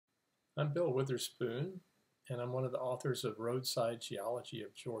I'm Bill Witherspoon, and I'm one of the authors of Roadside Geology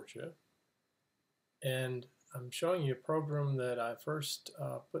of Georgia. And I'm showing you a program that I first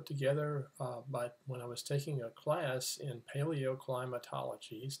put together when I was taking a class in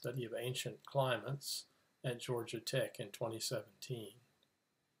Paleoclimatology, study of ancient climates, at Georgia Tech in 2017.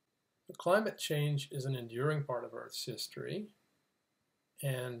 The climate change is an enduring part of Earth's history,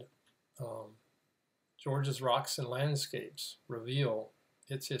 and Georgia's rocks and landscapes reveal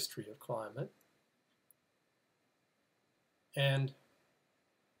its history of climate. And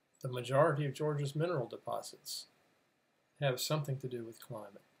the majority of Georgia's mineral deposits have something to do with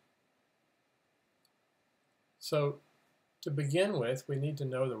climate. So to begin with, we need to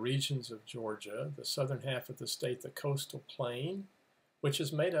know the regions of Georgia, the southern half of the state, the coastal plain, which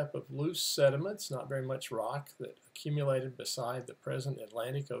is made up of loose sediments, not very much rock, that accumulated beside the present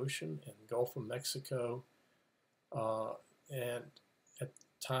Atlantic Ocean and Gulf of Mexico. And at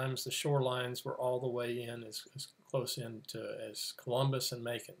times the shorelines were all the way in as close in to as Columbus and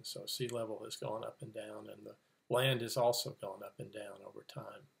Macon. So sea level has gone up and down, and the land has also gone up and down over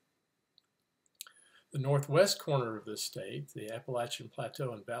time. The northwest corner of the state, the Appalachian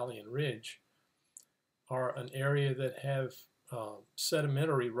Plateau and Valley and Ridge, are an area that have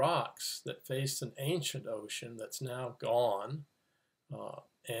sedimentary rocks that faced an ancient ocean that's now gone,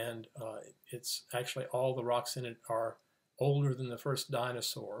 and it's actually all the rocks in it are older than the first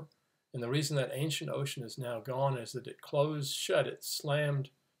dinosaur. And the reason that ancient ocean is now gone is that it closed shut, it slammed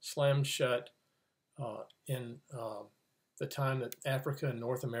shut in the time that Africa and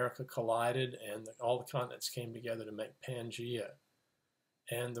North America collided and all the continents came together to make Pangaea.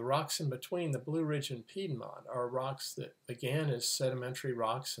 And the rocks in between, the Blue Ridge and Piedmont, are rocks that began as sedimentary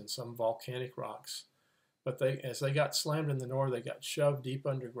rocks and some volcanic rocks. But as they got slammed in the north, they got shoved deep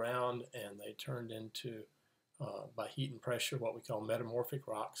underground and they turned into, by heat and pressure, what we call metamorphic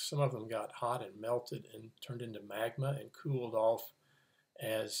rocks. Some of them got hot and melted and turned into magma and cooled off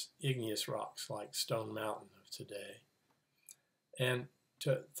as igneous rocks like Stone Mountain of today. And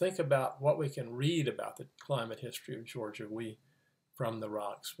to think about what we can read about the climate history of Georgia, from the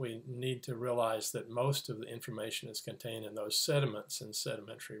rocks, we need to realize that most of the information is contained in those sediments and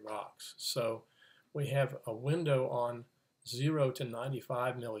sedimentary rocks. So we have a window on 0 to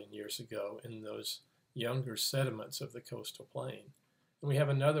 95 million years ago in those younger sediments of the coastal plain. And we have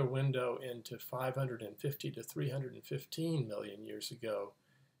another window into 550 to 315 million years ago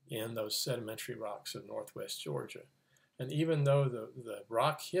in those sedimentary rocks of northwest Georgia. And even though the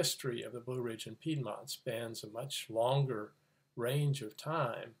rock history of the Blue Ridge and Piedmont spans a much longer range of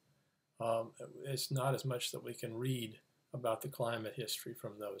time, it's not as much that we can read about the climate history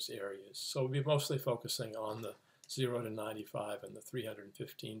from those areas. So we'll be mostly focusing on the 0 to 95 and the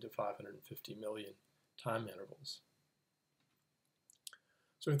 315 to 550 million time intervals.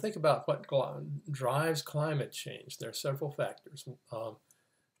 So we think about what drives climate change. There are several factors.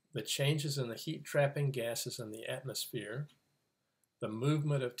 The changes in the heat-trapping gases in the atmosphere, the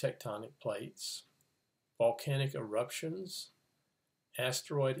movement of tectonic plates, volcanic eruptions,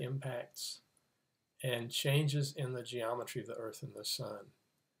 asteroid impacts, and changes in the geometry of the Earth and the Sun.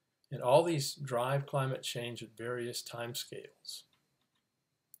 And all these drive climate change at various timescales.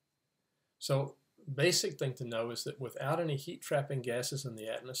 So basic thing to know is that without any heat-trapping gases in the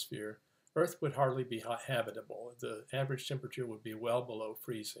atmosphere, Earth would hardly be habitable. The average temperature would be well below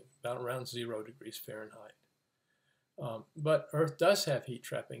freezing, about around 0 degrees Fahrenheit. But Earth does have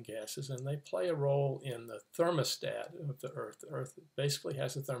heat-trapping gases, and they play a role in the thermostat of the Earth. The Earth basically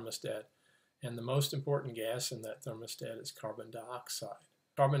has a thermostat, and the most important gas in that thermostat is carbon dioxide.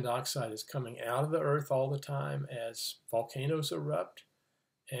 Carbon dioxide is coming out of the Earth all the time as volcanoes erupt,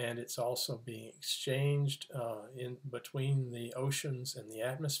 and it's also being exchanged in between the oceans and the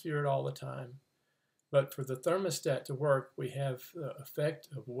atmosphere all the time. But for the thermostat to work, we have the effect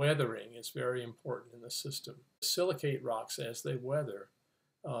of weathering is very important in the system. Silicate rocks, as they weather,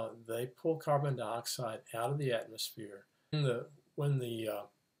 they pull carbon dioxide out of the atmosphere. When the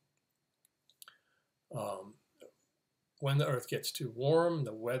Earth gets too warm,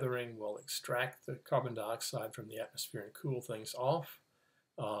 the weathering will extract the carbon dioxide from the atmosphere and cool things off.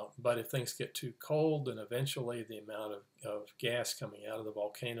 But if things get too cold, then eventually the amount of gas coming out of the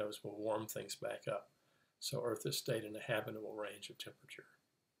volcanoes will warm things back up. So Earth has stayed in a habitable range of temperature.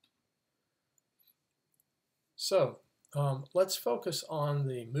 So let's focus on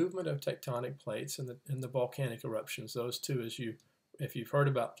the movement of tectonic plates and the volcanic eruptions. Those two, if you've heard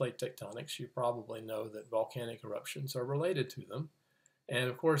about plate tectonics, you probably know that volcanic eruptions are related to them. And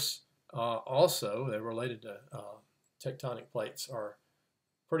of course, also they're related to tectonic plates are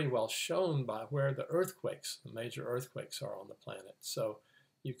pretty well shown by where the earthquakes, the major earthquakes, are on the planet. So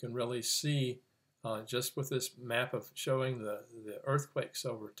you can really see just with this map of showing the earthquakes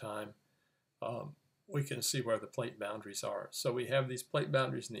over time, we can see where the plate boundaries are. So we have these plate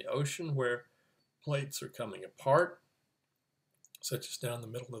boundaries in the ocean where plates are coming apart, such as down the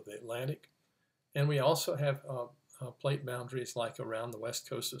middle of the Atlantic. And we also have plate boundaries like around the west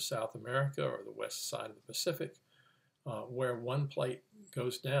coast of South America or the west side of the Pacific, where one plate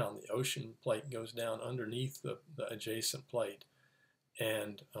goes down, the ocean plate goes down underneath the adjacent plate.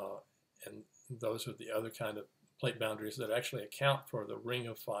 And those are the other kind of plate boundaries that actually account for the ring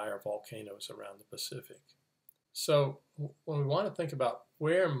of fire volcanoes around the Pacific. So when we want to think about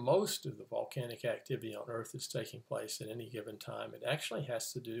where most of the volcanic activity on Earth is taking place at any given time, it actually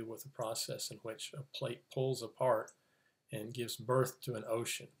has to do with the process in which a plate pulls apart and gives birth to an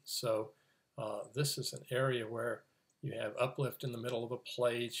ocean. So this is an area where you have uplift in the middle of a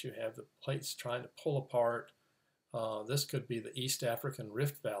plate, you have the plates trying to pull apart. This could be the East African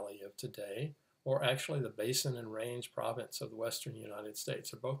Rift Valley of today, or actually the Basin and Range province of the western United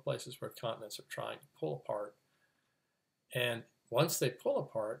States. Are both places where continents are trying to pull apart. And once they pull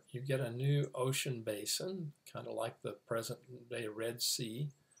apart, you get a new ocean basin, kind of like the present-day Red Sea.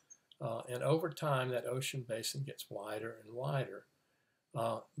 And over time, that ocean basin gets wider and wider.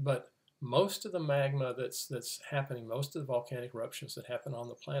 But most of the magma that's happening, most of the volcanic eruptions that happen on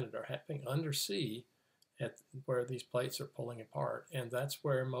the planet are happening undersea at where these plates are pulling apart. And that's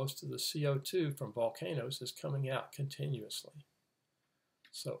where most of the CO2 from volcanoes is coming out continuously.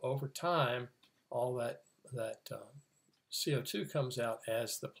 So over time, all that CO2 comes out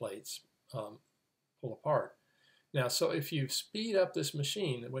as the plates pull apart. Now, so if you speed up this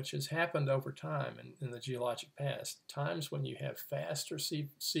machine, which has happened over time in the geologic past, times when you have faster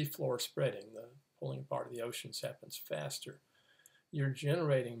seafloor spreading, the pulling apart of the oceans happens faster, you're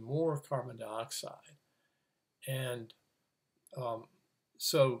generating more carbon dioxide. And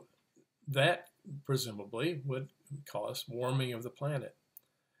so that presumably would cause warming of the planet.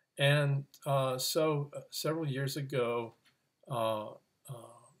 And so several years ago, a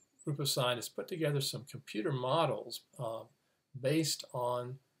group of scientists put together some computer models based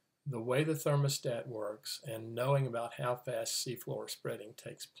on the way the thermostat works and knowing about how fast seafloor spreading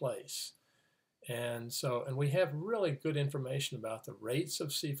takes place. And we have really good information about the rates of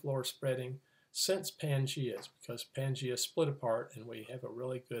seafloor spreading since Pangea, because Pangea split apart, and we have a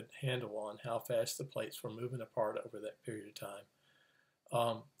really good handle on how fast the plates were moving apart over that period of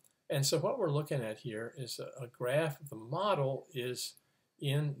time. And so what we're looking at here is a graph. The model is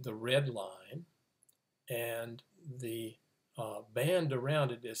in the red line, and the band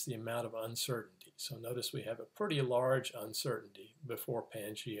around it is the amount of uncertainty. So notice we have a pretty large uncertainty before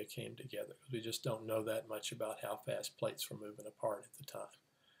Pangea came together, because we just don't know that much about how fast plates were moving apart at the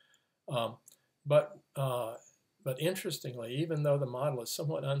time. But interestingly, even though the model is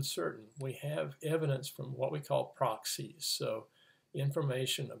somewhat uncertain, we have evidence from what we call proxies. So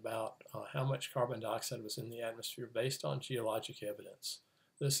information about how much carbon dioxide was in the atmosphere based on geologic evidence.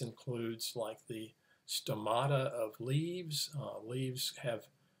 This includes like the stomata of leaves. Leaves have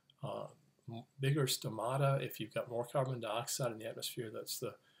bigger stomata. If you've got more carbon dioxide in the atmosphere, that's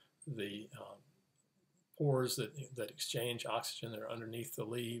the pores that exchange oxygen that are underneath the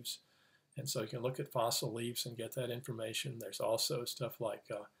leaves. And so you can look at fossil leaves and get that information. There's also stuff like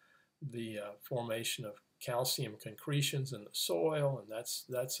the formation of calcium concretions in the soil, and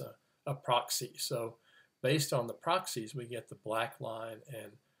that's a proxy. So based on the proxies, we get the black line,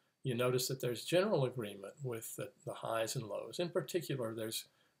 and you notice that there's general agreement with the highs and lows. In particular, there's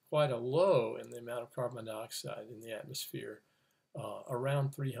quite a low in the amount of carbon dioxide in the atmosphere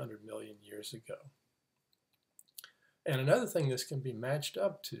around 300 million years ago. And another thing this can be matched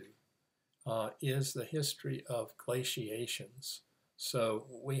up to is the history of glaciations. So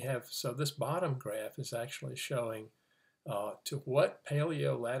this bottom graph is actually showing to what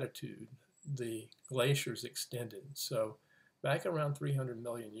paleolatitude the glaciers extended. So back around 300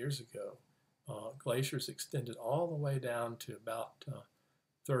 million years ago, glaciers extended all the way down to about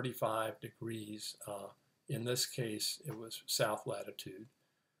 35 degrees. In this case, it was south latitude,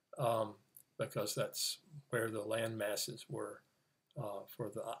 because that's where the land masses were for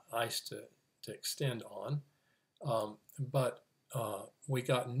the ice to extend on. But we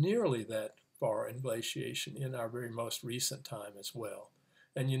got nearly that far in glaciation in our very most recent time as well.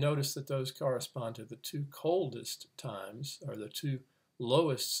 And you notice that those correspond to the two coldest times, or the two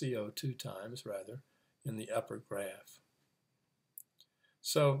lowest CO2 times, rather, in the upper graph.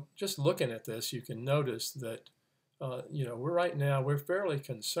 So just looking at this, you can notice that we're fairly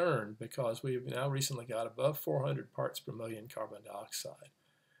concerned because we've now recently got above 400 parts per million carbon dioxide.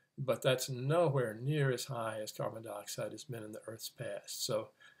 But that's nowhere near as high as carbon dioxide has been in the Earth's past. So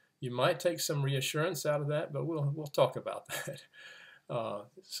You might take some reassurance out of that, but we'll talk about that.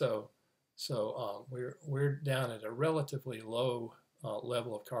 So we're down at a relatively low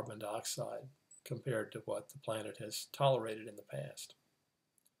level of carbon dioxide compared to what the planet has tolerated in the past.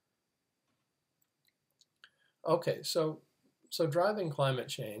 Okay, so driving climate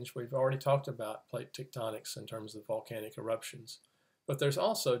change, we've already talked about plate tectonics in terms of volcanic eruptions. But there's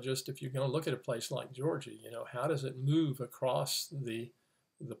also just, if you're going to look at a place like Georgia, how does it move across the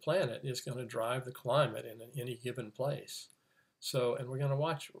planet is going to drive the climate in any given place. So, and we're going to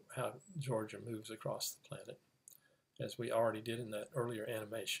watch how Georgia moves across the planet, as we already did in that earlier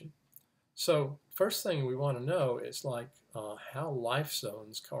animation. So, first thing we want to know is how life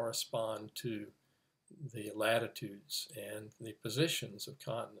zones correspond to the latitudes and the positions of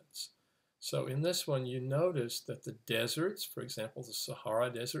continents. So in this one, you notice that the deserts, for example, the Sahara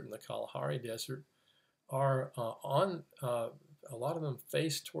Desert and the Kalahari Desert, are a lot of them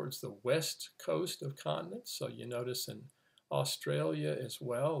face towards the west coast of continents. So you notice in Australia as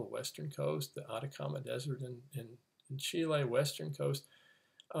well, the western coast, the Atacama Desert in Chile, western coast,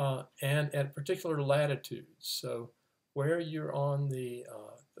 and at particular latitudes. So where you're on the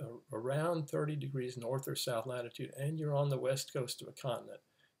around 30 degrees north or south latitude and you're on the west coast of a continent,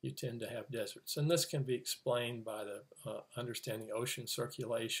 you tend to have deserts. And this can be explained by the understanding ocean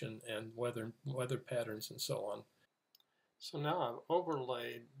circulation and weather patterns and so on. So now I've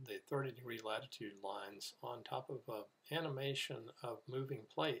overlaid the 30-degree latitude lines on top of an animation of moving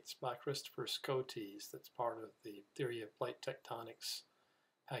plates by Christopher Scotes that's part of the Theory of Plate Tectonics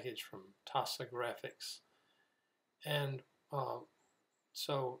package from TASA Graphics. And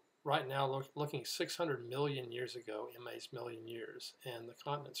so right now, looking 600 million years ago, MA's million years, and the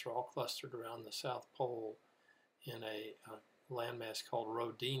continents are all clustered around the South Pole in a landmass called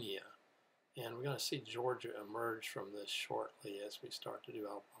Rodinia. And we're going to see Georgia emerge from this shortly as we start to do.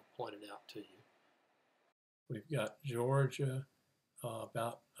 I'll point it out to you. We've got Georgia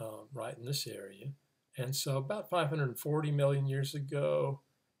about right in this area. And so about 540 million years ago,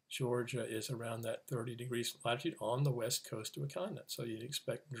 Georgia is around that 30 degrees latitude on the west coast of a continent. So you'd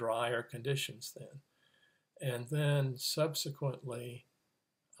expect drier conditions then. And then subsequently,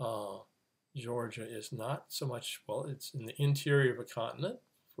 Georgia is not so much, well, it's in the interior of a continent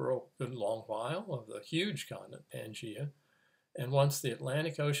for a good long while, of the huge continent, Pangaea. And once the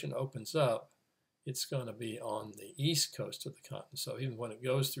Atlantic Ocean opens up, it's going to be on the east coast of the continent. So even when it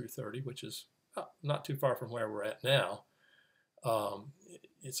goes through 30, which is not too far from where we're at now,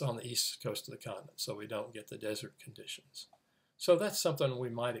 it's on the east coast of the continent, so we don't get the desert conditions. So that's something we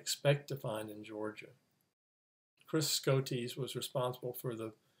might expect to find in Georgia. Chris Scotes was responsible for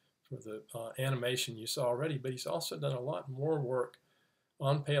the animation you saw already, but he's also done a lot more work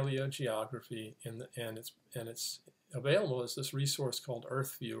on paleogeography, and it's available as this resource called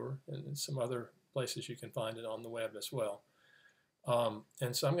Earth Viewer, and in some other places you can find it on the web as well.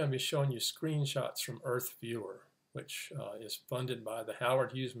 And so I'm going to be showing you screenshots from Earth Viewer, which is funded by the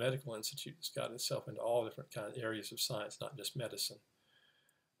Howard Hughes Medical Institute. It's got itself into all different kind of areas of science, not just medicine.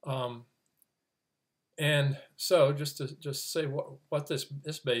 And so just to say what this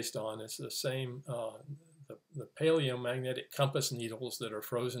is based on is the same, the paleomagnetic compass needles that are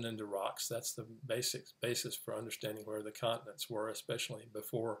frozen into rocks. That's the basis for understanding where the continents were, especially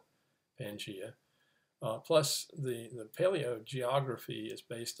before Pangaea. Plus the paleogeography is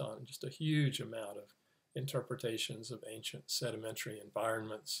based on just a huge amount of interpretations of ancient sedimentary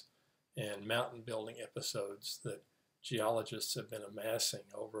environments and mountain building episodes that geologists have been amassing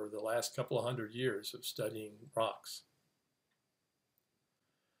over the last couple of hundred years of studying rocks.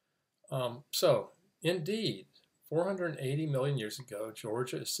 So indeed, 480 million years ago,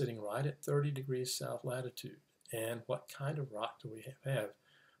 Georgia is sitting right at 30 degrees south latitude. And what kind of rock do we have?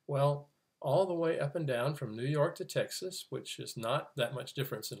 Well, all the way up and down from New York to Texas, which is not that much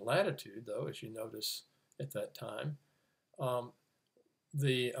difference in latitude, though, as you notice at that time.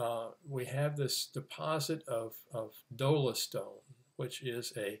 We have this deposit of dolostone, which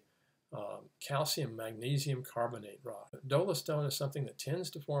is a calcium magnesium carbonate rock. Dolostone is something that tends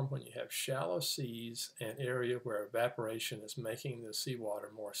to form when you have shallow seas and area where evaporation is making the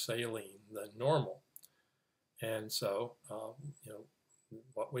seawater more saline than normal. And so,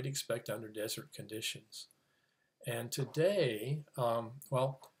 what we'd expect under desert conditions. And today,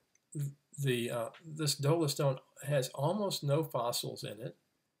 this dolostone has almost no fossils in it,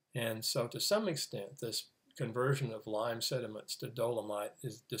 and so to some extent this conversion of lime sediments to dolomite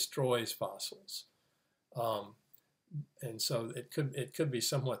destroys fossils, and so it could be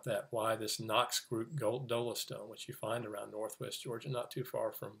somewhat why this Knox group dolostone, which you find around northwest Georgia, not too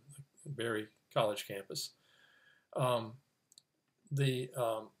far from the Berry College campus,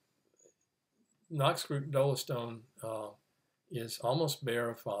 Knox Group dolostone is almost bare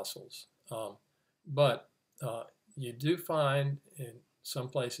of fossils, but you do find in some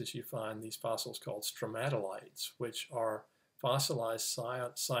places you find these fossils called stromatolites, which are fossilized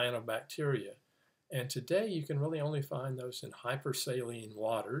cyanobacteria. And today you can really only find those in hypersaline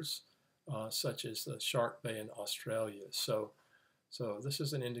waters, such as the Shark Bay in Australia. So this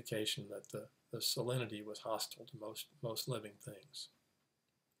is an indication that the salinity was hostile to most living things.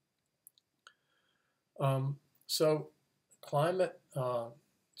 So climate,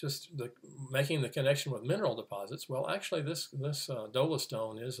 making the connection with mineral deposits. Well, actually, this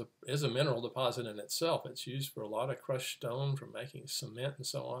dolostone is a mineral deposit in itself. It's used for a lot of crushed stone for making cement and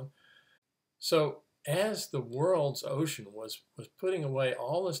so on. So as the world's ocean was putting away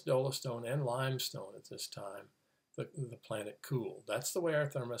all this dolostone and limestone at this time, the planet cooled. That's the way our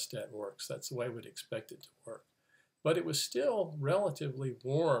thermostat works. That's the way we'd expect it to work. But it was still relatively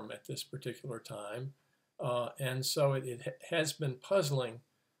warm at this particular time, and so it has been puzzling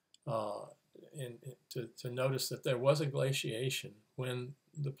to notice that there was a glaciation when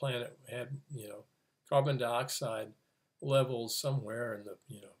the planet had, carbon dioxide levels somewhere in the,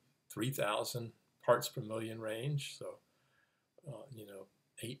 3,000 parts per million range. So,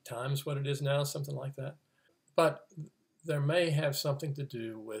 8 times what it is now, something like that. But there may have something to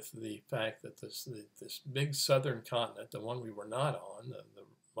do with the fact that this big southern continent, the one we were not on,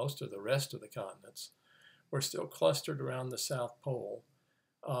 most of the rest of the continents, were still clustered around the South Pole.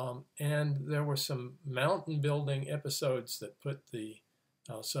 And there were some mountain building episodes that put the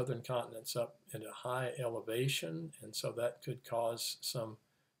southern continents up at a high elevation, and so that could cause some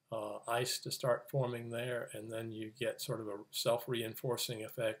ice to start forming there, and then you get sort of a self-reinforcing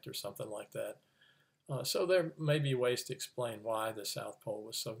effect or something like that. So there may be ways to explain why the South Pole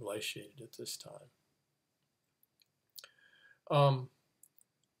was so glaciated at this time.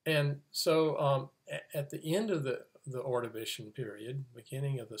 And so at the end of the Ordovician period,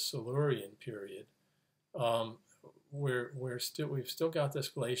 beginning of the Silurian period, we've still got this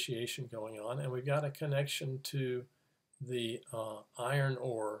glaciation going on, and we've got a connection to the iron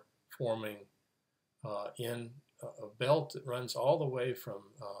ore forming in a belt that runs all the way from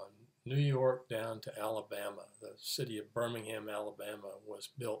New York down to Alabama. The city of Birmingham, Alabama was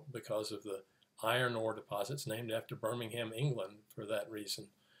built because of the iron ore deposits, named after Birmingham, England, for that reason.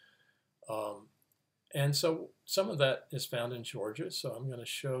 And so some of that is found in Georgia. So I'm going to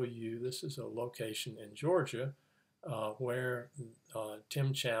show you, this is a location in Georgia where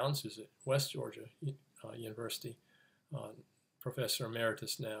Tim Chowns, who's at West Georgia University, professor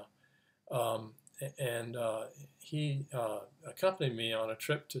emeritus now, and he accompanied me on a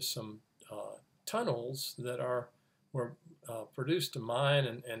trip to some tunnels that were produced to mine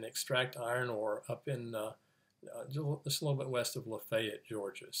and extract iron ore up in just a little bit west of Lafayette,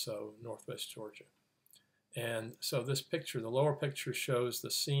 Georgia, so northwest Georgia. And so this picture, the lower picture, shows the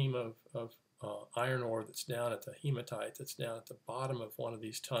seam of iron ore that's down at the hematite that's down at the bottom of one of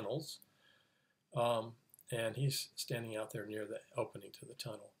these tunnels. And he's standing out there near the opening to the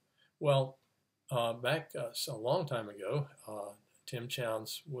tunnel. Well, back a long time ago, Tim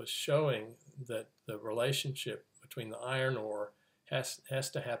Chowns was showing that the relationship between the iron ore has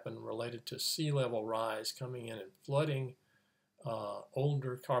to happen related to sea level rise coming in and flooding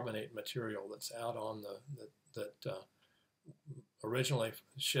older carbonate material that's out on originally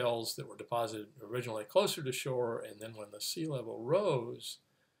shells that were deposited originally closer to shore, and then when the sea level rose,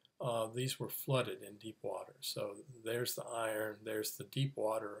 these were flooded in deep water. So there's the iron, there's the deep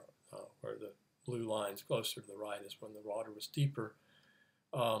water, where the blue line's closer to the right is when the water was deeper.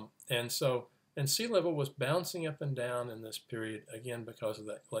 And sea level was bouncing up and down in this period, again, because of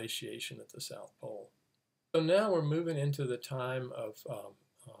that glaciation at the South Pole. So now we're moving into the time of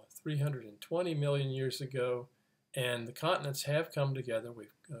 320 million years ago, and the continents have come together.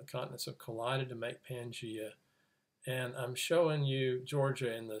 Continents have collided to make Pangaea. And I'm showing you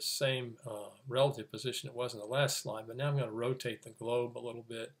Georgia in the same relative position it was in the last slide, but now I'm going to rotate the globe a little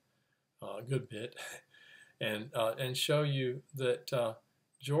bit, a good bit, and show you that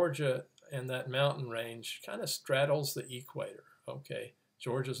Georgia and that mountain range kind of straddles the equator. Okay,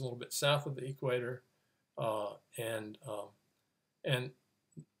 Georgia's a little bit south of the equator, and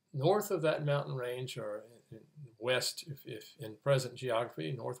north of that mountain range, or west, if in present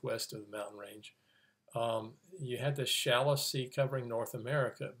geography, northwest of the mountain range, you had this shallow sea covering North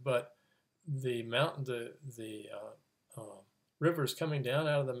America, but the rivers coming down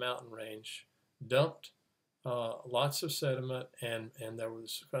out of the mountain range dumped lots of sediment, and there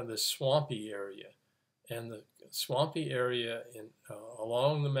was kind of this swampy area, and the swampy area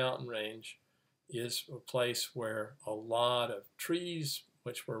along the mountain range is a place where a lot of trees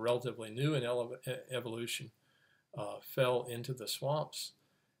which were relatively new in evolution, fell into the swamps.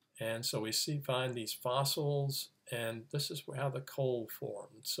 And so we find these fossils, and this is how the coal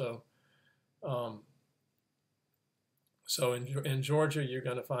formed. Um, so in Georgia, you're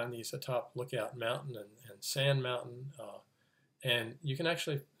going to find these atop Lookout Mountain and Sand Mountain. And you can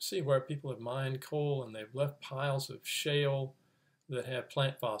actually see where people have mined coal and they've left piles of shale that have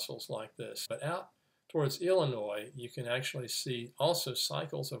plant fossils like this. But out towards Illinois, you can actually see also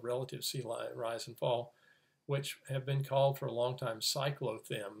cycles of relative sea rise and fall, which have been called for a long time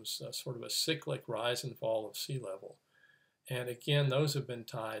cyclothems, sort of a cyclic rise and fall of sea level. And again, those have been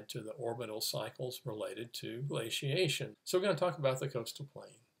tied to the orbital cycles related to glaciation. So we're going to talk about the coastal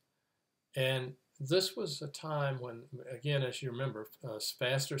plain. And this was a time when, again, as you remember,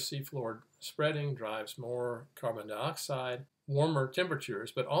 faster seafloor spreading drives more carbon dioxide, warmer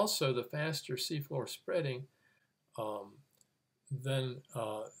temperatures, but also the faster seafloor spreading, then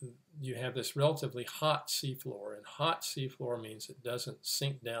you have this relatively hot seafloor. And hot seafloor means it doesn't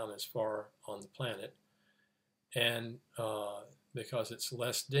sink down as far on the planet, and because it's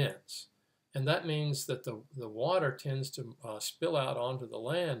less dense. And that means that the water tends to spill out onto the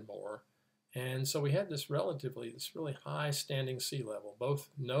land more. And so we had this really high standing sea level, both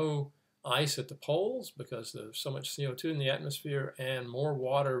no ice at the poles because there's so much CO2 in the atmosphere, and more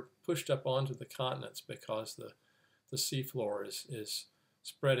water pushed up onto the continents because the seafloor is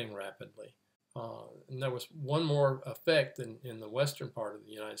spreading rapidly. And there was one more effect in the western part of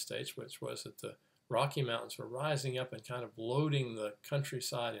the United States, which was that the Rocky Mountains were rising up and kind of loading the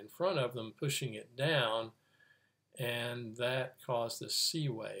countryside in front of them, pushing it down. And that caused this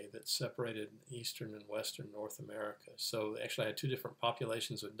seaway that separated eastern and western North America. So they actually had two different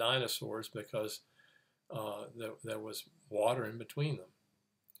populations of dinosaurs because there was water in between them.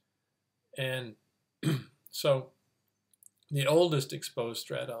 And so the oldest exposed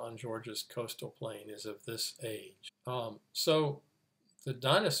strata on Georgia's coastal plain is of this age. So the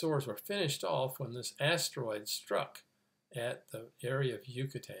dinosaurs were finished off when this asteroid struck at the area of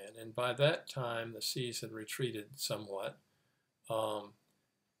Yucatan, and by that time the seas had retreated somewhat,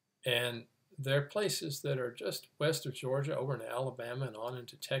 and there are places that are just west of Georgia, over in Alabama and on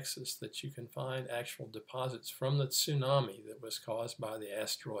into Texas, that you can find actual deposits from the tsunami that was caused by the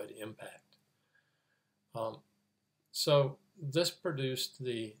asteroid impact. So this produced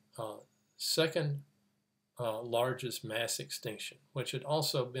the second largest mass extinction, which had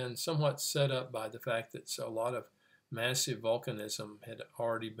also been somewhat set up by the fact that a lot of massive volcanism had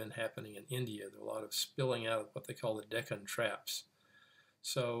already been happening in India. There were a lot of spilling out of what they call the Deccan traps.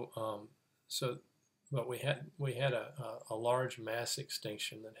 But we had a large mass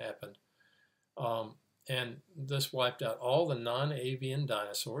extinction that happened, and this wiped out all the non-avian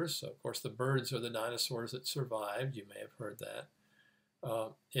dinosaurs. So of course, the birds are the dinosaurs that survived. You may have heard that.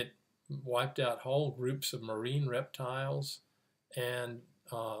 It wiped out whole groups of marine reptiles, and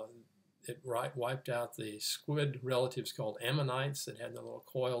it wiped out the squid relatives called ammonites that had the little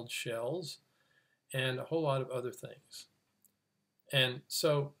coiled shells, and a whole lot of other things. And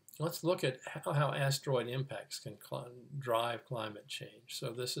so let's look at how asteroid impacts can drive climate change. So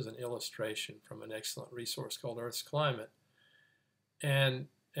this is an illustration from an excellent resource called Earth's Climate. And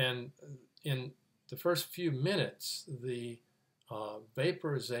in the first few minutes, the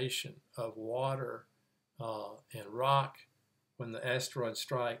vaporization of water and rock when the asteroid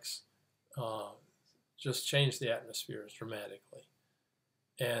strikes just change the atmospheres dramatically.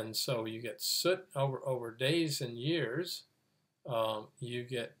 And so you get soot over days and years. You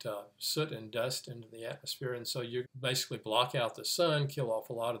get soot and dust into the atmosphere, and so you basically block out the sun, kill off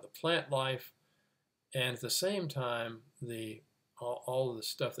a lot of the plant life, and at the same time, all of the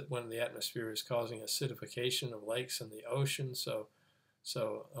stuff that went in the atmosphere is causing acidification of lakes and the ocean. So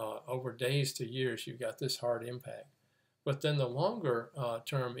over days to years, you've got this hard impact. But then the longer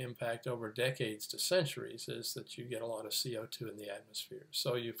term impact over decades to centuries is that you get a lot of CO2 in the atmosphere.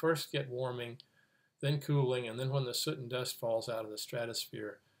 So you first get warming, then cooling, and then when the soot and dust falls out of the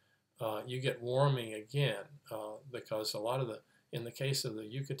stratosphere, you get warming again because in the case of the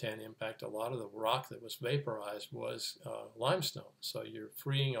Yucatan impact, a lot of the rock that was vaporized was limestone. So you're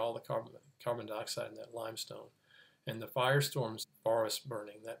freeing all the carbon dioxide in that limestone. And the firestorms, forest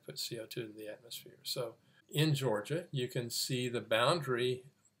burning, that puts CO2 into the atmosphere. So in Georgia, you can see the boundary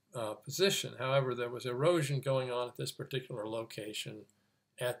position. However, there was erosion going on at this particular location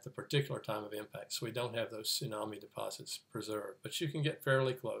at the particular time of impact. So we don't have those tsunami deposits preserved. But you can get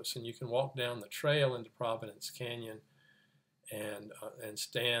fairly close, and you can walk down the trail into Providence Canyon and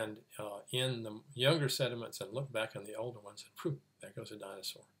stand in the younger sediments and look back on the older ones, and poof, there goes a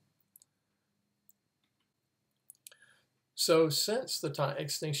dinosaur. So since the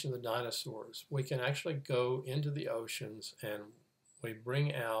extinction of the dinosaurs, we can actually go into the oceans and we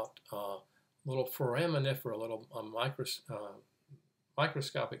bring out little foraminifera, little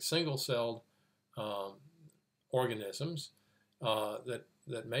microscopic single-celled um, organisms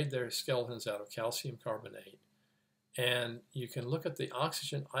that made their skeletons out of calcium carbonate. And you can look at the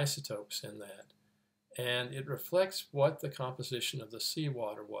oxygen isotopes in that, and it reflects what the composition of the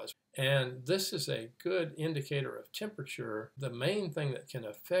seawater was. And this is a good indicator of temperature. The main thing that can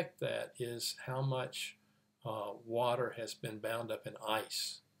affect that is how much water has been bound up in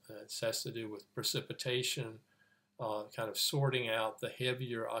ice. It has to do with precipitation, kind of sorting out the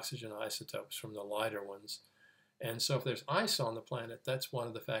heavier oxygen isotopes from the lighter ones. And so if there's ice on the planet, that's one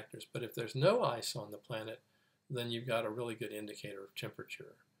of the factors. But if there's no ice on the planet, then you've got a really good indicator of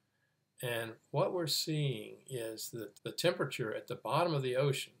temperature. And what we're seeing is that the temperature at the bottom of the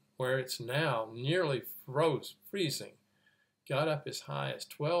ocean, where it's now nearly freezing, got up as high as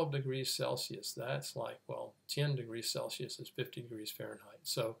 12 degrees Celsius. That's like, well, 10 degrees Celsius is 50 degrees Fahrenheit.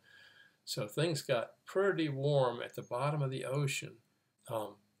 So things got pretty warm at the bottom of the ocean.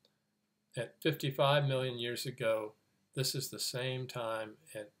 At 55 million years ago, this is the same time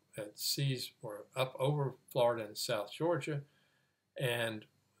at seas were up over Florida and South Georgia. And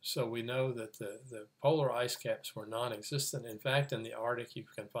so we know that the polar ice caps were non-existent. In fact, in the Arctic, you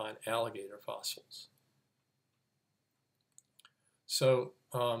can find alligator fossils. So,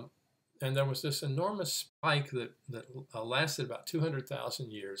 and there was this enormous spike that lasted about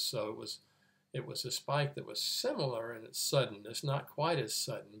 200,000 years. So it was a spike that was similar in its suddenness, not quite as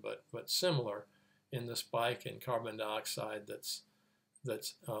sudden, but similar in the spike in carbon dioxide that's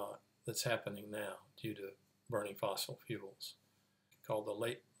happening now due to burning fossil fuels, called the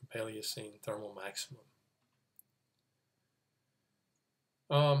late Paleocene thermal maximum.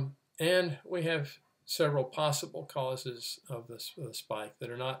 And we have several possible causes of the spike that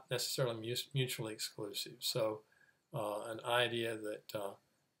are not necessarily mutually exclusive. So an idea that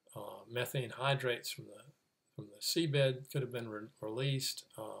methane hydrates from the seabed could have been released,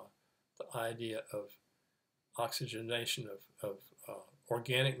 the idea of oxygenation of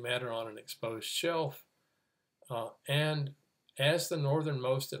organic matter on an exposed shelf, and as the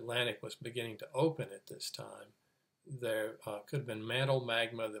northernmost Atlantic was beginning to open at this time, there could have been mantle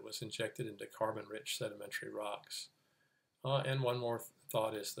magma that was injected into carbon-rich sedimentary rocks. And one more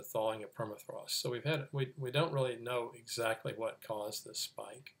thought is the thawing of permafrost. So we don't really know exactly what caused this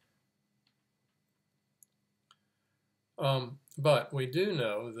spike. But we do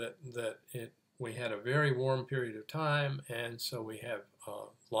know that we had a very warm period of time, and so we have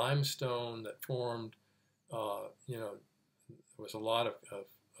limestone that formed. There was a lot of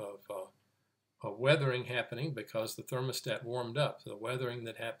weathering happening because the thermostat warmed up. The weathering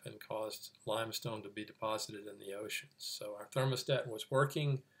that happened caused limestone to be deposited in the oceans. So our thermostat was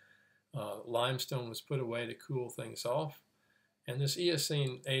working. Limestone was put away to cool things off. And this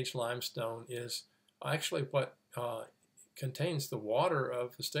Eocene age limestone is actually what contains the water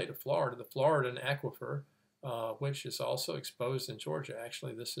of the state of Florida, the Floridan aquifer, which is also exposed in Georgia.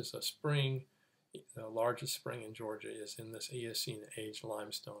 Actually, this is a spring. The largest spring in Georgia is in this Eocene age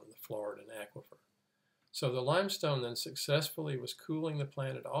limestone, the Floridan aquifer. So the limestone then successfully was cooling the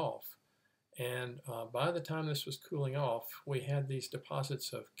planet off. And by the time this was cooling off, we had these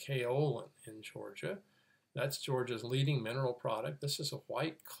deposits of kaolin in Georgia. That's Georgia's leading mineral product. This is a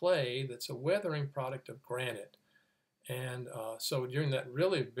white clay that's a weathering product of granite. And so during that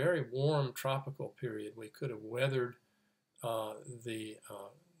really very warm tropical period, we could have weathered the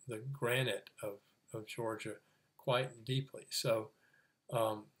granite of Georgia quite deeply. So,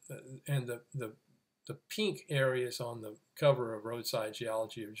 and the pink areas on the cover of Roadside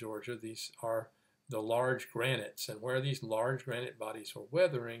Geology of Georgia, these are the large granites. And where these large granite bodies were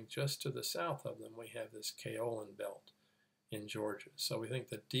weathering, just to the south of them, we have this kaolin belt in Georgia. So we think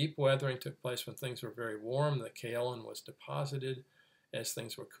the deep weathering took place when things were very warm. The kaolin was deposited as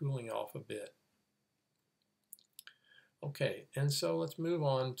things were cooling off a bit. Okay, and so let's move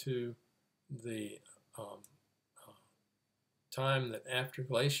on to the time that after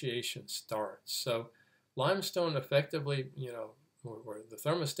glaciation starts. So limestone effectively, where the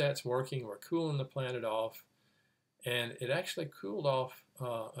thermostat's working, we're cooling the planet off, and it actually cooled off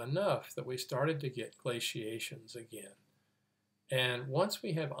enough that we started to get glaciations again. And once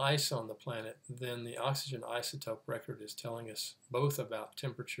we have ice on the planet, then the oxygen isotope record is telling us both about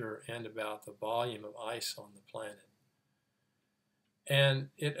temperature and about the volume of ice on the planet. And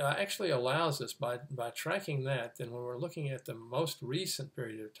it actually allows us, by tracking that, then when we're looking at the most recent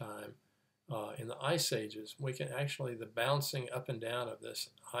period of time in the ice ages, we can actually, the bouncing up and down of this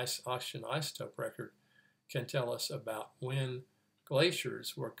oxygen isotope record can tell us about when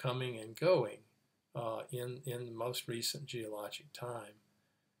glaciers were coming and going in the most recent geologic time.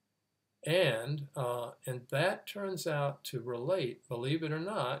 And that turns out to relate, believe it or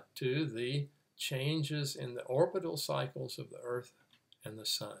not, to the changes in the orbital cycles of the Earth and the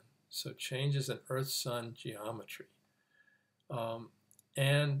Sun. So changes in Earth-Sun geometry.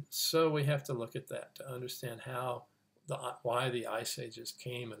 And so we have to look at that to understand why the ice ages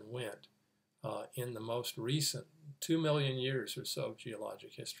came and went in the most recent 2 million years or so of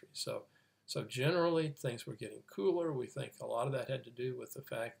geologic history. So generally things were getting cooler. We think a lot of that had to do with the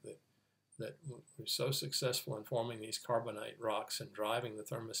fact that we're so successful in forming these carbonate rocks and driving the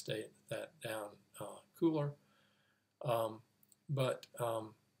thermostat that down cooler.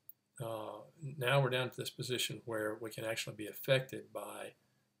 Now we're down to this position where we can actually be affected by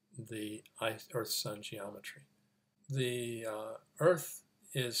the Earth-Sun geometry. The Earth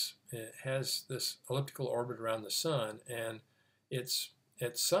has this elliptical orbit around the Sun, and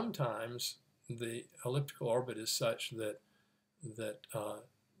sometimes the elliptical orbit is such that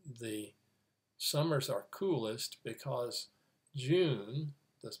the summers are coolest because June,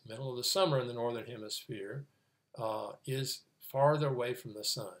 the middle of the summer in the northern hemisphere, is farther away from the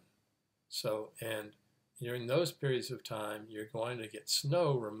sun. So, and during those periods of time, you're going to get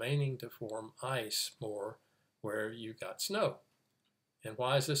snow remaining to form ice more where you got snow. And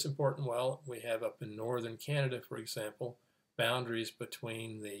why is this important? Well, we have up in northern Canada, for example, boundaries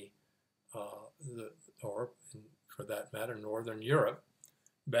between or for that matter, northern Europe,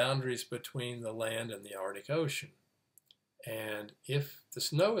 boundaries between the land and the Arctic Ocean. And if the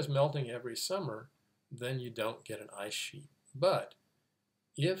snow is melting every summer, then you don't get an ice sheet. But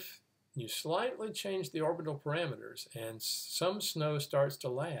if you slightly change the orbital parameters and some snow starts to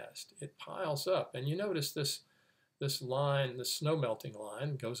last, it piles up. And you notice this line, the snow melting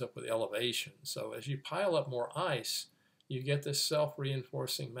line, goes up with elevation. So as you pile up more ice, you get this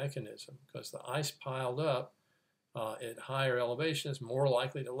self-reinforcing mechanism because the ice piled up at higher elevation is more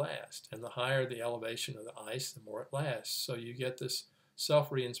likely to last. And the higher the elevation of the ice, the more it lasts. So you get this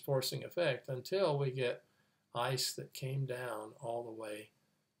self-reinforcing effect until we get ice that came down all the way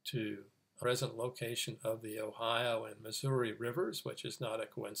to the present location of the Ohio and Missouri rivers, which is not a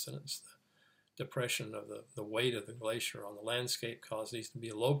coincidence. The depression of the weight of the glacier on the landscape caused these to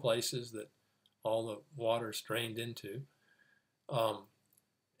be low places that all the water drained into.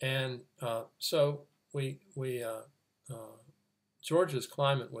 So Georgia's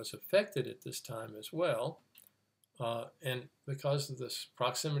climate was affected at this time as well. And because of this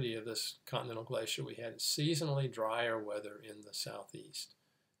proximity of this continental glacier, we had seasonally drier weather in the southeast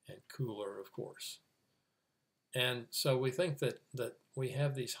and cooler, of course. And so we think that we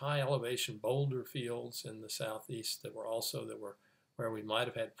have these high elevation boulder fields in the southeast that were where we might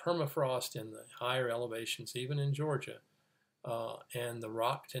have had permafrost in the higher elevations, even in Georgia. And the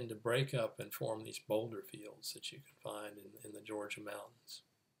rock tend to break up and form these boulder fields that you can find in the Georgia mountains.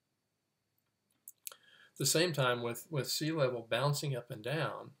 At the same time, with sea level bouncing up and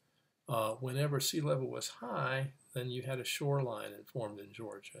down, whenever sea level was high, then you had a shoreline formed in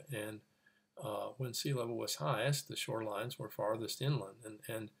Georgia. And when sea level was highest, the shorelines were farthest inland.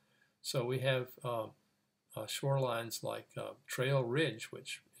 And so we have shorelines like Trail Ridge,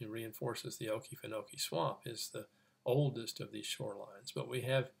 which reinforces the Okefenokee Swamp, is the oldest of these shorelines. But we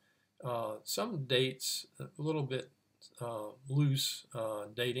have some dates, a little bit loose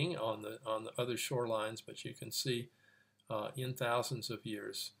dating on the other shorelines, but you can see in thousands of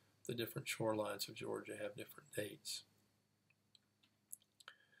years the different shorelines of Georgia have different dates.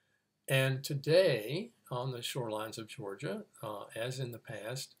 And today on the shorelines of Georgia, as in the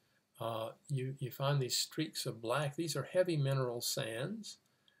past, you find these streaks of black. These are heavy mineral sands,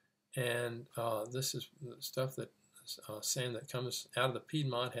 and this is the stuff that sand that comes out of the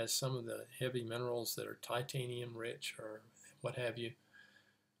Piedmont has some of the heavy minerals that are titanium rich or what have you.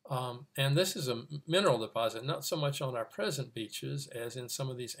 And this is a mineral deposit, not so much on our present beaches as in some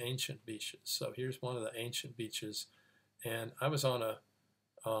of these ancient beaches. So here's one of the ancient beaches, and I was on a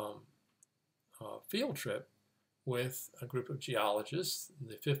field trip with a group of geologists,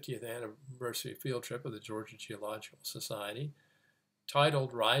 the 50th anniversary field trip of the Georgia Geological Society,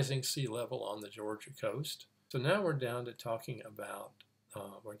 titled Rising Sea Level on the Georgia Coast. So now we're down to talking about,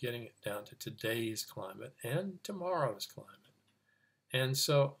 we're getting it down to today's climate and tomorrow's climate. And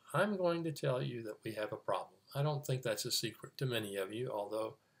so I'm going to tell you that we have a problem. I don't think that's a secret to many of you,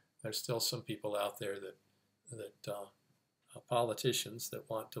 although there's still some people out there that politicians that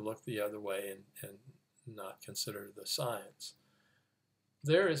want to look the other way and not consider the science.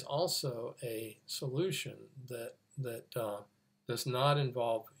 There is also a solution that does not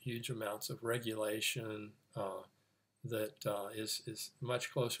involve huge amounts of regulation that is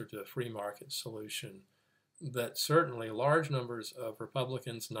much closer to a free market solution. That certainly large numbers of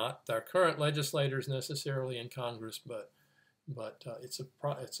Republicans, not their current legislators necessarily in Congress, but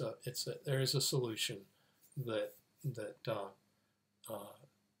there is a solution that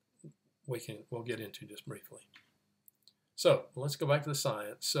we'll get into just briefly. So let's go back to the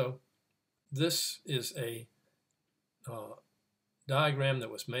science. So this is a diagram that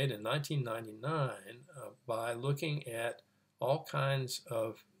was made in 1999 by looking at all kinds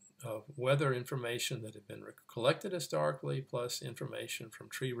of weather information that had been collected historically, plus information from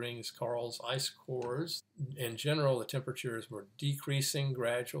tree rings, corals, ice cores. In general, the temperatures were decreasing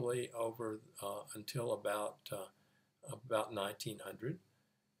gradually over until about 1900,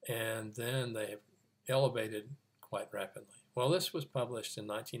 and then they have elevated quite rapidly. Well, this was published in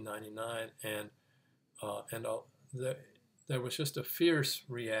 1999, and there was just a fierce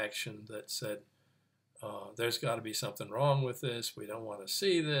reaction that said, there's got to be something wrong with this. We don't want to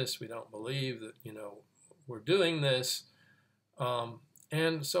see this. We don't believe that, we're doing this.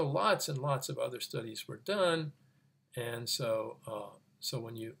 And so lots and lots of other studies were done. And so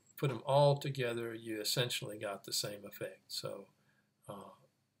when you put them all together, you essentially got the same effect. So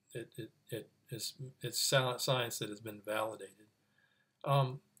it's science that has been validated.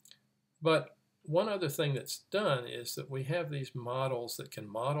 But one other thing that's done is that we have these models that can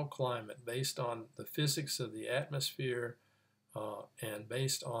model climate based on the physics of the atmosphere and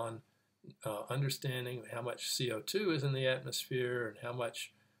based on understanding how much CO2 is in the atmosphere and how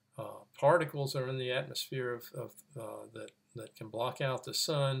much particles are in the atmosphere that can block out the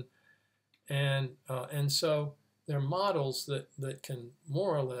sun. And so they're models that can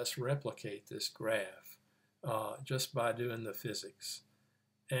more or less replicate this graph just by doing the physics.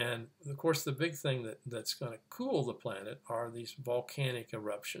 And of course, the big thing that's going to cool the planet are these volcanic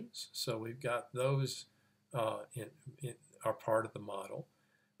eruptions. So we've got those are part of the model.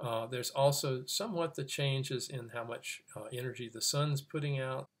 There's also somewhat the changes in how much energy the sun's putting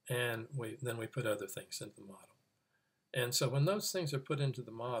out, and then we put other things into the model. And so when those things are put into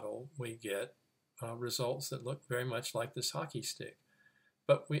the model, we get results that look very much like this hockey stick.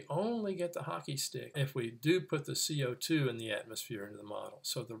 But we only get the hockey stick if we do put the CO2 in the atmosphere into the model.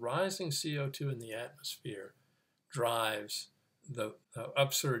 So the rising CO2 in the atmosphere drives the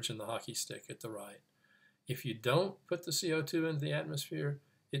upsurge in the hockey stick at the right. If you don't put the CO2 into the atmosphere,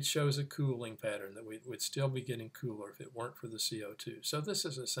 it shows a cooling pattern, that we'd still be getting cooler if it weren't for the CO2. So this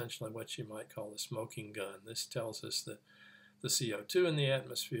is essentially what you might call the smoking gun. This tells us that the CO2 in the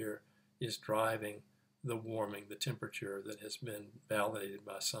atmosphere is driving the warming, the temperature that has been validated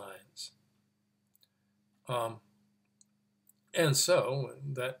by science. And so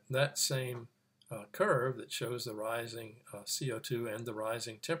that same curve that shows the rising CO2 and the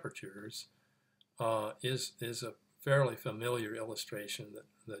rising temperatures is a fairly familiar illustration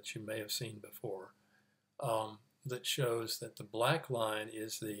that you may have seen before, that shows that the black line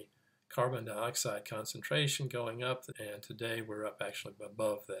is the carbon dioxide concentration going up, and today we're up actually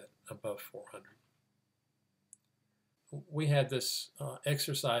above that, above 400. We had this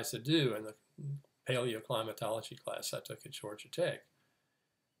exercise to do in the paleoclimatology class I took at Georgia Tech,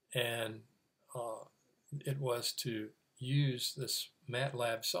 and it was to use this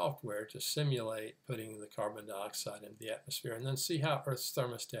MATLAB software to simulate putting the carbon dioxide into the atmosphere and then see how Earth's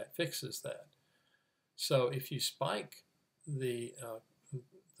thermostat fixes that. So if you spike the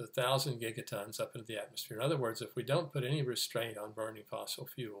 1,000 gigatons up into the atmosphere, in other words, if we don't put any restraint on burning fossil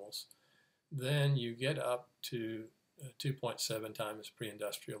fuels, then you get up to 2.7 times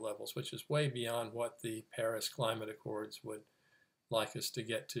pre-industrial levels, which is way beyond what the Paris Climate Accords would like us to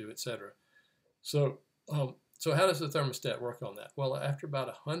get to, etc. So how does the thermostat work on that? Well, after about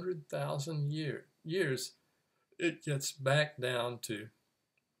 100,000 years, it gets back down to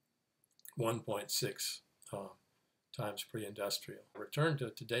 1.6 times pre-industrial. Return to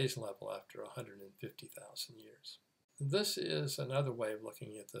today's level after 150,000 years. This is another way of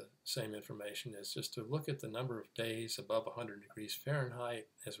looking at the same information, is just to look at the number of days above 100 degrees Fahrenheit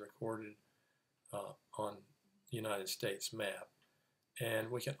as recorded on the United States map. And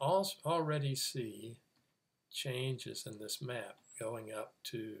we can also already see changes in this map going up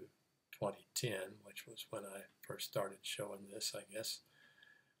to 2010, which was when I first started showing this, I guess.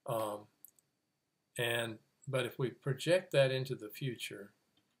 But if we project that into the future,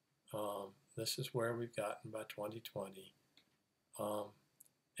 this is where we've gotten by 2020.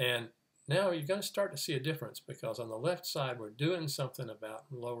 And now you're going to start to see a difference, because on the left side we're doing something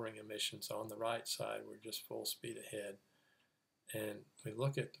about lowering emissions. On the right side we're just full speed ahead. And we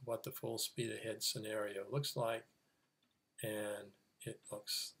look at what the full speed ahead scenario looks like, and it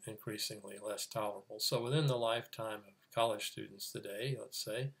looks increasingly less tolerable. So within the lifetime of college students today, let's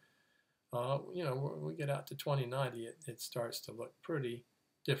say, when we get out to 2090, it starts to look pretty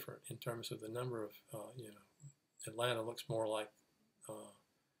different in terms of the number of, Atlanta looks more like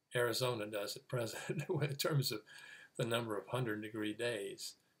Arizona does at present in terms of the number of 100-degree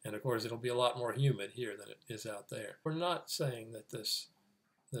days. And of course, it'll be a lot more humid here than it is out there. We're not saying that this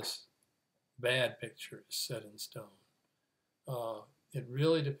bad picture is set in stone. It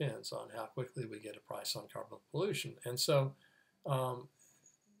really depends on how quickly we get a price on carbon pollution. And so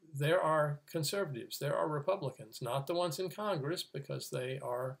there are conservatives, there are Republicans, not the ones in Congress because they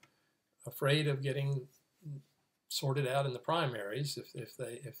are afraid of getting sorted out in the primaries if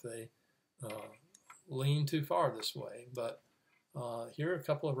they lean too far this way. But here are a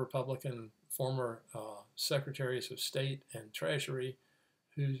couple of Republican former secretaries of state and treasury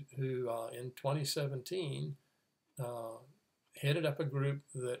who in 2017 headed up a group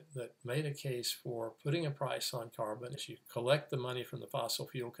that made a case for putting a price on carbon. As you collect the money from the fossil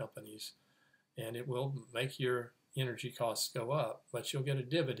fuel companies, and it will make your energy costs go up, but you'll get a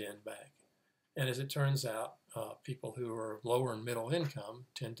dividend back. And as it turns out, people who are lower and middle income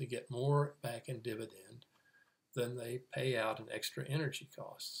tend to get more back in dividend than they pay out in extra energy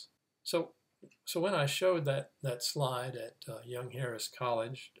costs. So when I showed that slide at Young Harris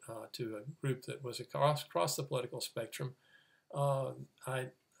College to a group that was across the political spectrum, I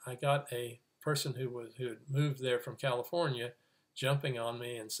got a person who had moved there from California jumping on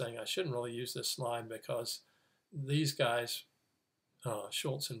me and saying I shouldn't really use this slide because these guys,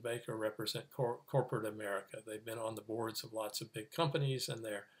 Schultz and Baker, represent corporate America. They've been on the boards of lots of big companies, and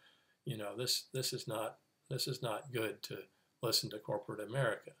they're, this is not good to listen to corporate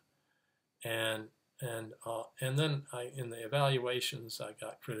America. And then in the evaluations, I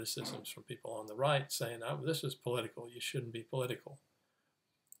got criticisms from people on the right saying, oh, this is political, you shouldn't be political.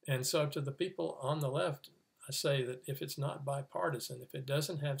 And so to the people on the left, I say that if it's not bipartisan, if it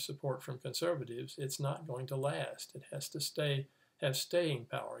doesn't have support from conservatives, it's not going to last. It has to have staying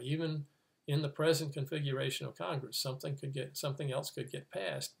power. Even in the present configuration of Congress, something else could get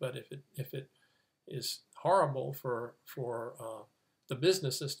passed. But if it is horrible for the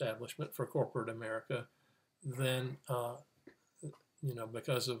business establishment, for corporate America, then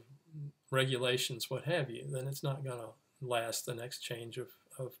because of regulations, what have you, then it's not going to last the next change of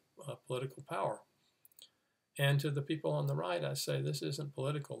political power. And to the people on the right, I say this isn't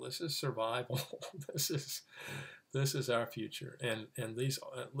political. This is survival. This is our future. And these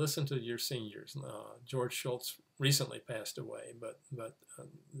listen to your seniors. George Shultz recently passed away, but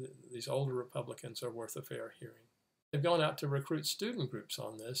these older Republicans are worth a fair hearing. They've gone out to recruit student groups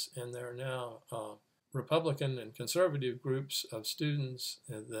on this, and there are now Republican and conservative groups of students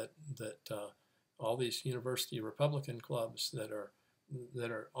that all these university Republican clubs that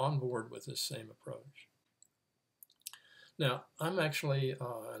are on board with this same approach. Now, I'm actually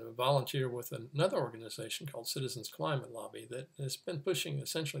a volunteer with another organization called Citizens Climate Lobby that has been pushing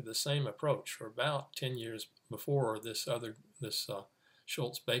essentially the same approach for about 10 years before this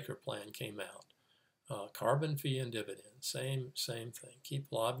Schultz-Baker plan came out. Carbon fee and dividend, same thing.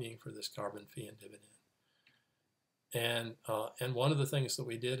 Keep lobbying for this carbon fee and dividend. And one of the things that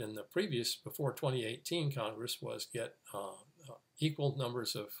we did in the before 2018 Congress was get equal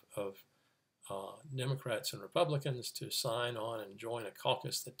numbers of Democrats and Republicans to sign on and join a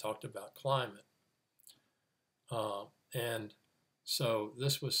caucus that talked about climate. And so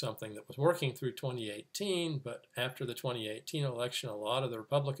this was something that was working through 2018, but after the 2018 election, a lot of the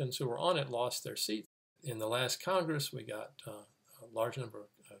Republicans who were on it lost their seats. In the last Congress, we got a large number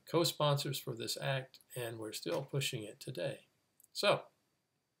of co-sponsors for this act, and we're still pushing it today. So,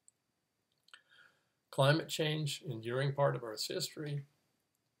 climate change, enduring part of Earth's history.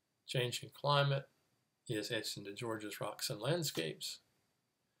 Changing climate is etched into Georgia's rocks and landscapes.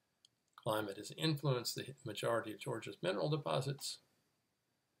 Climate has influenced the majority of Georgia's mineral deposits.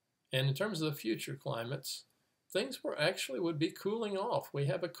 And in terms of the future climates, things would be cooling off. We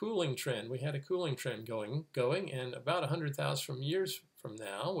have a cooling trend. We had a cooling trend going, and about 100,000 years from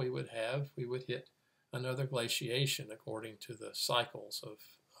now, we would hit another glaciation according to the cycles of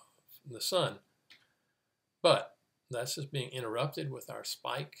the sun. But that's just being interrupted with our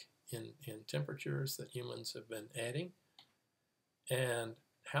spike in temperatures that humans have been adding. And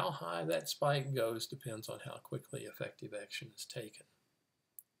how high that spike goes depends on how quickly effective action is taken.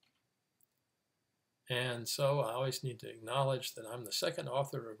 And so I always need to acknowledge that I'm the second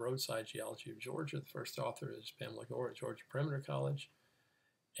author of Roadside Geology of Georgia. The first author is Pamela Gore at Georgia Perimeter College.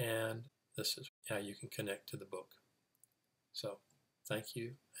 And this is how you can connect to the book. So thank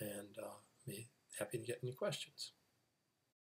you, and be happy to get any questions.